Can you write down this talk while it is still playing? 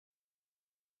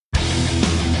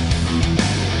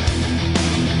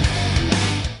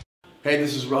Hey,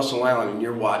 this is Russell Allen, and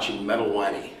you're watching Metal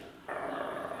Wani.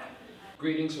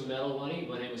 Greetings from Metal Wani.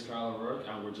 My name is Carl O'Rourke,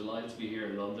 and we're delighted to be here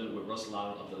in London with Russell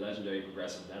Allen of the legendary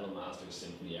progressive metal masters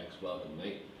SYMPHONY X. Welcome,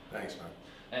 mate. Thanks,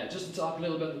 man. Just to talk a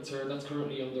little about the tour that's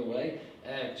currently underway,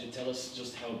 could you tell us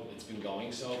just how it's been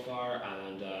going so far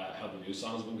and how the new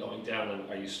songs have been going down? And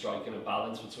are you striking a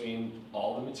balance between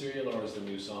all the material, or is the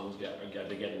new songs are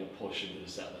they getting a push into the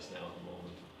set list now at the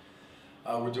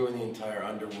moment? We're doing the entire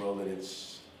Underworld in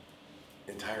its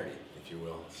entirety, if you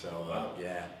will. So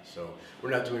yeah, so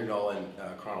we're not doing it all in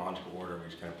chronological order. We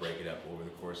just kind of break it up over the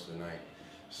course of the night.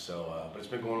 So, but it's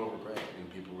been going over great,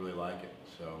 and people really like it.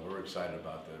 So we're excited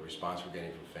about the response we're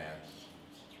getting from fans.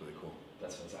 It's really cool.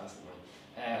 That's fantastic,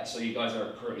 man. So you guys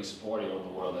are currently supporting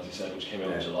Underworld, as you said, which came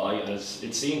out in July, and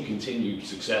it's seen continued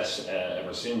success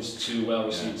ever since. Two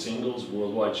well-received singles,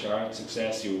 worldwide chart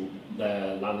success. You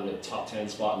landed a top 10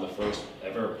 spot in the first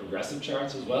ever progressive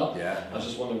charts as well. Yeah. I was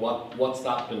just wondering what's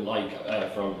that been like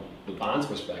from the band's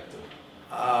perspective?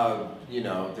 You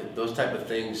know, those type of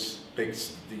things,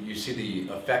 you see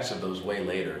the effects of those way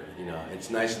later. You know,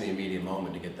 it's nice in the immediate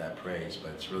moment to get that praise,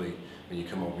 but it's really when you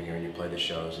come over here and you play the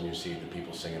shows and you see the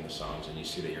people singing the songs and you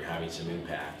see that you're having some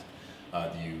impact.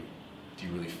 Do you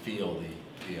really feel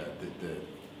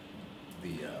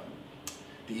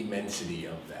the immensity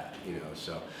of that? You know,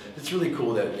 so it's really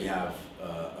cool that we have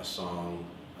a song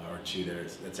or two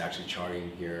that's actually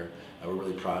charting here. We're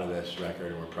really proud of this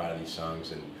record, and we're proud of these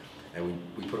songs, and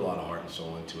we put a lot of heart and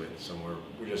soul into it. So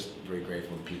we're just very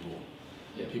grateful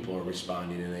that people are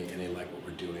responding and they like what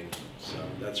we're doing. So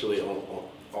that's really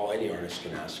all any artist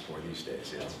can ask for these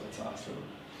days. Yeah. That's fantastic.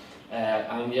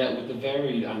 And yeah, with the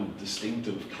varied and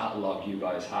distinctive catalogue you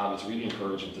guys have, it's really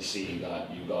encouraging to see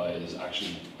that you guys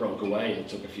actually broke away and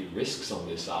took a few risks on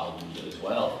this album as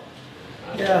well.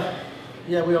 Yeah,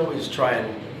 we always try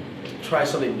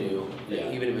something new,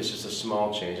 even if it's just a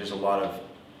small change. There's a lot of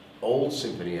old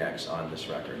SYMPHONY X on this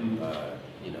record.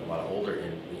 You know, a lot of older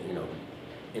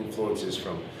influences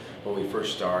from when we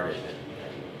first started. And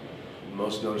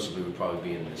most noticeably would probably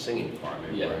be in the singing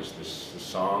department, whereas the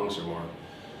songs are more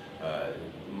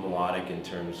melodic in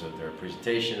terms of their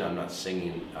presentation. I'm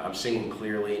singing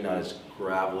clearly, not as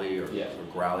gravelly or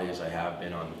growly as I have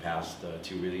been on the past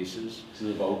two releases. So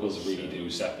the vocals really do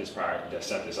set this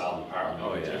album apart.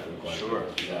 Different. Sure.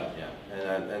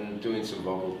 Yeah. And doing some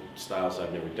vocal styles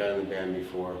I've never done in the band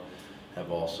before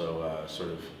have also sort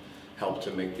of helped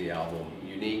to make the album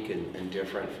unique and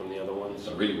different from the other ones.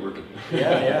 So really working.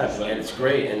 Yeah, and it's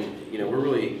great. And you know, we're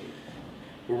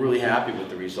really happy with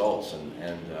the results,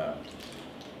 and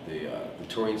the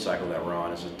touring cycle that we're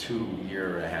on is a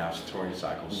 2.5-year touring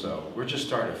cycle. So we're just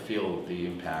starting to feel the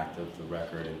impact of the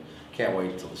record, and can't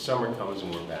wait until the summer comes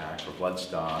and we're back for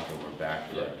Bloodstock, and we're back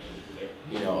for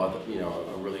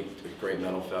a really great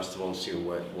metal festival, and see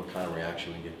what kind of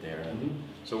reaction we get there.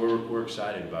 So we're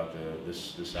excited about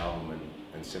this album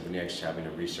and SYMPHONY X having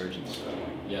a resurgence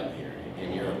here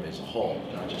in Europe as a whole,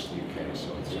 not just the UK.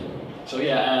 So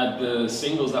it's the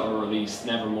singles that were released,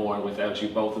 Nevermore and Without You,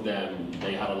 both of them,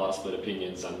 they had a lot of split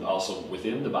opinions, and also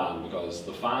within the band, because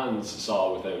the fans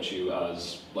saw Without You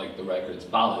as like the record's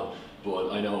ballad,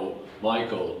 but I know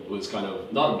Michael was kind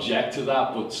of not object to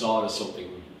that, but saw it as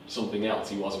something else.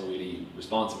 He wasn't really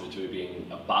responsive to it being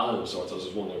a ballad of sorts. I was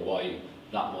just wondering why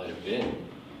that might have been.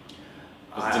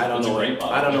 I don't know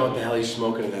what the hell he's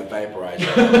smoking in that vaporizer.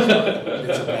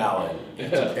 It's a ballad.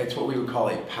 It's what we would call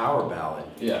a power ballad.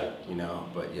 Yeah. You know,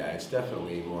 but yeah, it's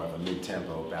definitely more of a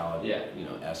mid-tempo ballad,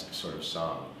 esque sort of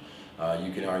song.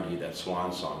 You can argue that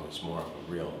Swan Song is more of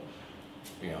a real,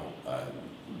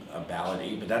 a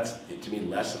ballad-y, but that's to me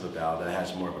less of a ballad. That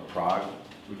has more of a prog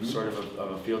sort of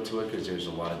a feel to it, because there's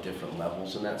a lot of different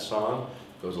levels in that song.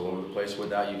 It goes all over the place.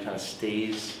 Without You kind of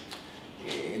stays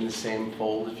in the same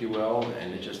fold, if you will,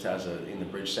 and it just has in the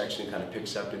bridge section, it kind of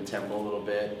picks up in tempo a little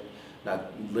bit.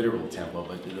 Not literal tempo,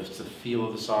 but the feel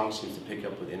of the song seems to pick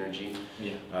up with energy.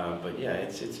 But yeah,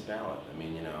 it's a ballad. I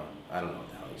mean, I don't know what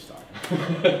the hell he's talking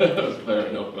about. Fair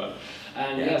enough, man.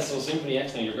 And so SYMPHONY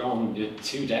X now, you're going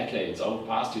 2 decades,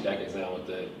 past 2 decades now with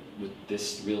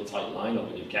this real tight lineup,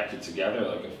 and you've kept it together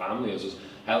like a family. It's just,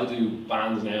 how do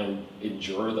bands now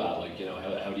endure that? Like,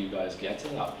 how do you guys get to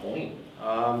that point?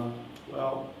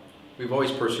 Well, we've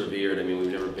always persevered. I mean,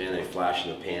 we've never been a flash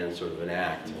in the pan sort of an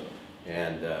act,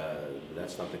 and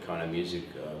that's not the kind of music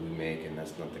we make, and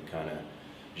that's not the kind of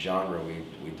genre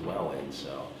we dwell in.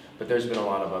 So, but there's been a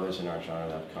lot of others in our genre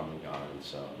that have come and gone,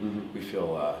 so we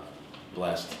feel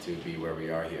blessed to be where we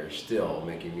are here, still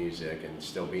making music and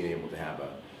still being able to have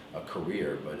a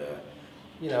career. But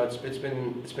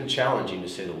it's been challenging to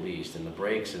say the least, and the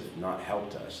breaks have not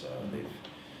helped us.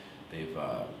 They've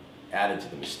added to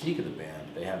the mystique of the band,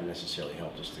 but they haven't necessarily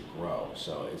helped us to grow.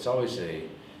 So it's always a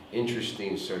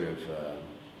interesting sort of, how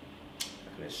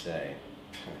can I say,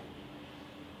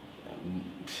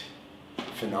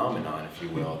 phenomenon, if you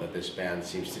will, that this band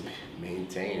seems to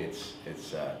maintain its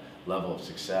level of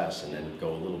success and then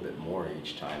go a little bit more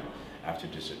each time after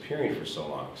disappearing for so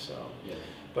long. So, yeah.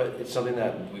 But it's something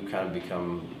that we've kind of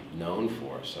become known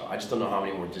for. So I just don't know how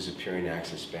many more disappearing acts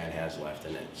this band has left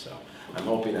in it. So I'm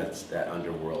hoping that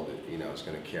Underworld, you know, is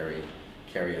going to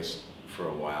carry us for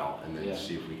a while, and then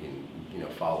see if we can, you know,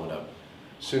 follow it up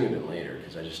sooner than later.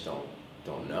 Because I just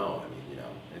don't know. I mean, you know,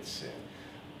 it's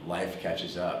life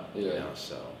catches up. You know,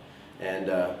 so and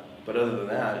but other than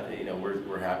that, you know,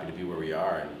 we're happy to be where we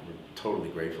are, and we're totally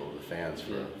grateful to the fans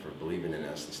for believing in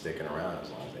us and sticking around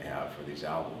as long as they have for these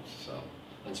albums. So.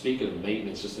 And speaking of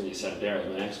maintenance, just when you said there,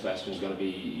 my next question is going to be,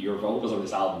 your vocals on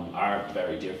this album are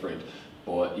very different,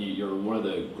 but you're one of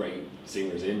the great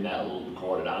singers in metal,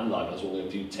 recorded and live. I was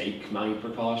wondering, do you take many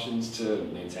precautions to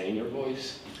maintain your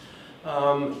voice?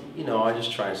 You know, I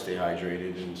just try and stay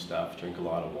hydrated and stuff, drink a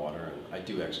lot of water, and I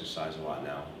do exercise a lot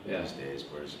now these days,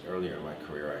 whereas earlier in my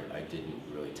career I didn't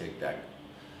really take that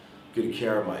good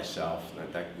care of myself.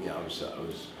 You know, I was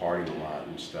partying a lot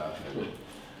and stuff, and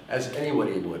as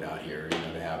anybody would out here, you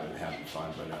know, they having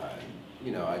fun. But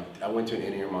you know, I went to an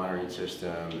in-ear monitoring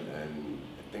system and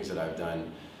things that I've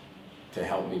done to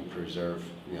help me preserve,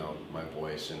 you know, my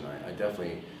voice, and I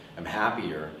definitely am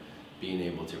happier being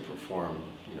able to perform,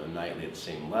 you know, nightly at the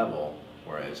same level,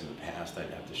 whereas in the past I'd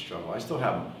have to struggle. I still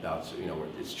have bouts, you know, where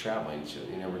it's traveling, so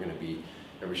you're never going to be,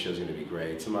 every show's going to be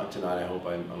great. Tonight I hope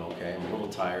I'm okay. I'm a little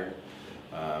tired.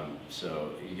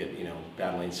 So you get, you know,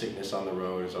 battling sickness on the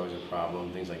road is always a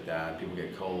problem, things like that. People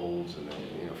get colds, and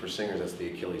you know, for singers that's the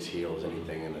Achilles heel, is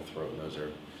anything in the throat, nose,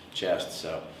 or chest.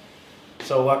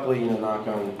 So luckily, you know, knock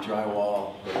on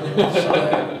drywall,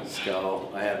 side,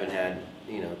 skull, I haven't had,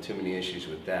 you know, too many issues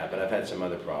with that, but I've had some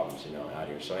other problems, you know, out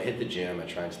here. So I hit the gym, I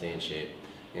try and stay in shape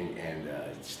and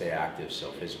stay active,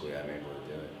 so physically I'm able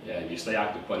to do it. Yeah, and you stay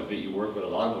active quite a bit. You work with a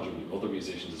lot of other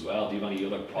musicians as well. Do you have any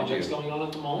other projects going on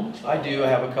at the moment? I do. I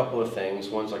have a couple of things.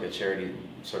 One's like a charity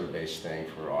sort of based thing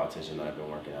for autism that I've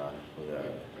been working on with a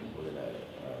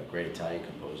great Italian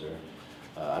composer.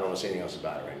 I don't want to say anything else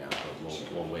about it right now,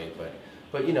 but we'll wait.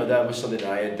 But you know, that was something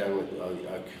that I had done with,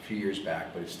 a few years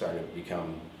back, but it's starting to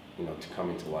become, you know, to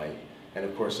coming to light. And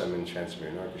of course, I'm in Trans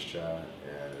Siberian Orchestra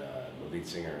and the lead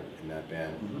singer in that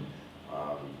band.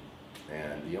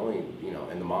 And the only, you know,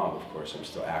 and the Mob, of course, I'm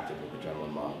still active with the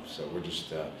Adrenaline Mob. So we're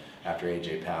just, after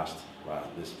AJ passed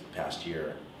this past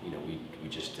year, you know, we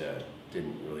just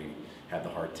didn't really have the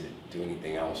heart to do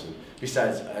anything else. And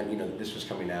besides, you know, this was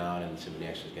coming out and Symphony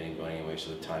X was getting going anyway,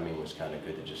 so the timing was kind of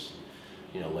good to just,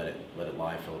 you know, let it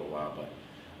lie for a little while. But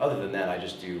other than that, I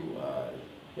just do, you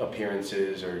know,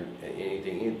 appearances or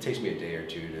anything. It takes me a day or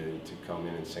two to come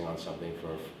in and sing on something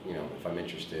for, you know, if I'm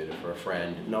interested, or for a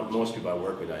friend. Most people I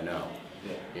work with I know,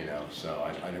 you know, so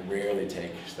I rarely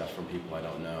take stuff from people I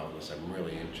don't know unless I'm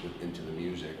really into the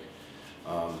music.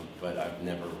 But I've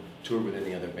never toured with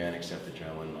any other band except the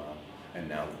Adrenaline Mob, and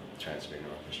now the Trans Siberian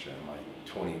Orchestra. In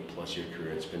my 20+ year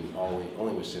career, it's been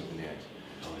only with Symphony X.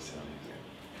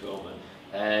 Cool,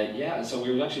 man. Yeah, so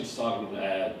we were actually just talking,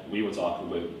 we were talking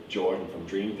with Jordan from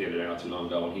Dream Theater there not too long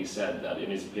ago, and he said that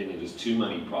in his opinion there's too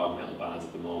many prog metal bands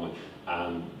at the moment,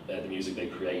 and the music they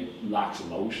create lacks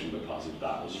emotion because of that.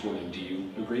 I was just wondering, do you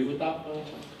agree with that?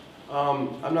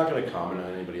 I'm not going to comment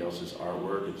on anybody else's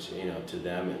artwork. It's, you know, to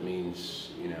them it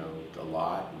means, you know, a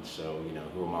lot, and so, you know,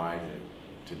 who am I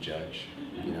to judge,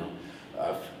 you know?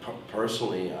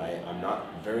 Personally, I'm not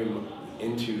very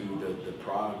into the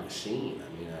prog scene. I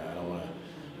mean, I don't want to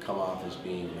come off as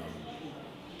being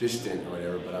distant or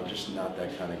whatever, but I'm just not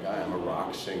that kind of guy. I'm a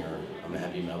rock singer. I'm a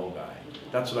heavy metal guy.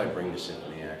 That's what I bring to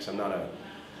Symphony X. I'm not a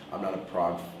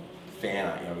prog fan.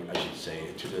 I should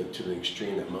say, to the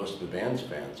extreme that most of the band's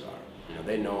fans are. You know,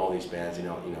 they know all these bands. You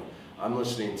know, I'm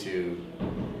listening to,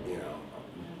 you know,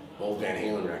 old Van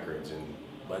Halen records and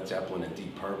Led Zeppelin and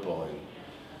Deep Purple and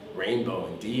Rainbow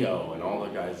and Dio and all the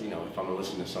guys. You know, if I'm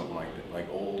listening to something like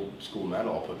old school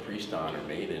metal, I'll put Priest on or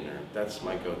Maiden, or that's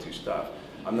my go-to stuff.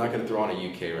 I'm not going to throw on a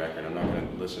UK record. I'm not going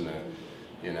to listen to,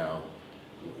 you know,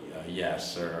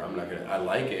 Yes, or I'm not going to. I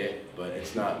like it, but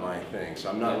it's not my thing. So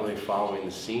I'm not really following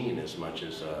the scene as much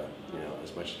as you know,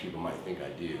 as much as people might think I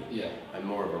do. Yeah. I'm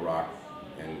more of a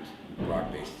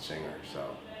rock-based singer. So.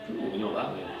 Cool. We know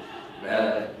that, man.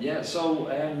 Yeah, so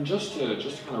just to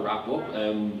kind of wrap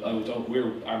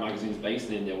up, our magazine's based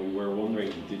in India. We were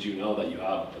wondering, did you know that you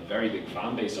have a very big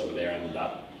fan base over there, and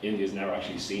that India's never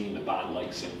actually seen a band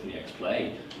like Symphony X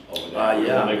play over there.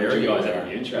 Yeah, Maybe very you guys aware. ever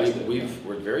be interested?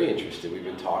 We're very interested. We've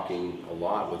been talking a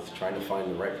lot with trying to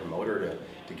find the right promoter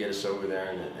to get us over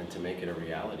there and to make it a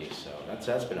reality. So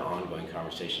that's been an ongoing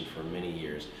conversation for many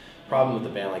years. Problem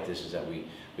with a band like this is that we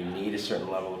need a certain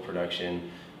level of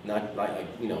production, not like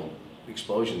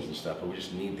explosions and stuff, but we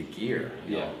just need the gear.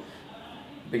 You know?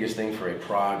 Biggest thing for a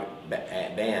prog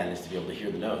band is to be able to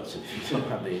hear the notes. And if you don't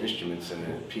have the instruments and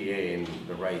the PA and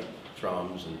the right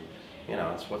drums, and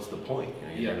it's what's the point?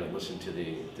 You got to listen to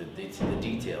the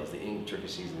details, the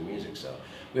intricacies of the music. So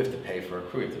we have to pay for a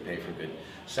crew, we have to pay for good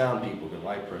sound people, good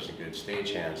light person, good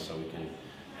stagehands, so we can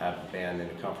have the band in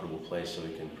a comfortable place, so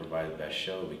we can provide the best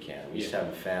show we can. We just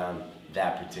haven't found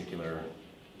that particular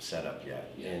setup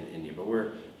yet in India, but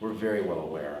we're very well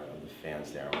aware of the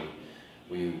fans there.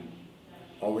 We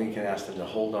only can ask them to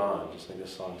hold on, just like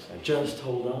this song says. Just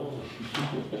hold on.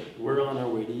 We're on our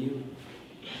way to you.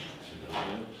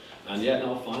 And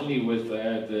finally, with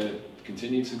the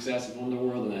continued success of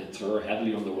Underworld and a tour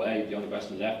heavily underway, the only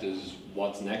question left is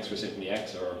what's next for Symphony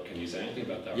X, or can you say anything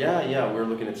about that? Yeah, we're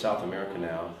looking at South America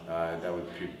now. That would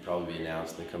probably be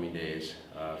announced in the coming days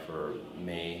for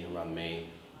May, around May,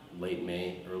 late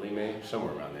May, early May,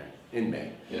 somewhere around there, in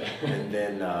May. Yeah. And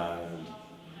then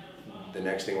the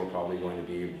next thing we're probably going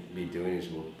to be doing is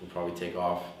we'll probably take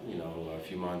off, a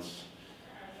few months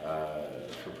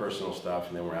for personal stuff,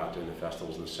 and then we're out doing the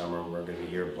festivals in the summer. We're going to be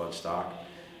here at Bloodstock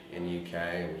in the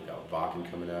UK. We've got Wacken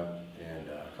coming up and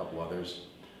a couple others.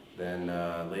 Then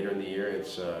later in the year,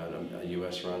 it's a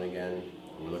US run again.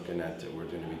 We're going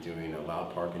to be doing a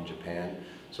Loud Park in Japan.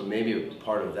 So maybe a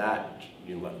part of that,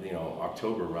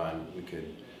 October run, we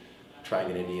could try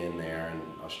and get India in there, and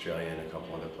Australia and a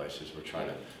couple other places. We're trying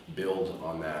to build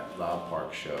on that Loud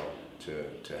Park show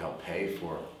to help pay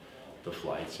for the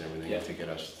flights and everything to get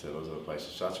us to those other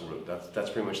places. So that's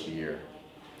pretty much the year.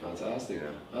 Fantastic.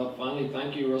 Well, finally,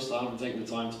 thank you, Ruslan, for taking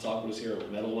the time to talk with us here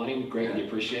at Metal Wani. We greatly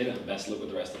appreciate it, and best of luck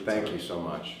with the rest of the tour. Thank you so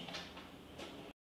much.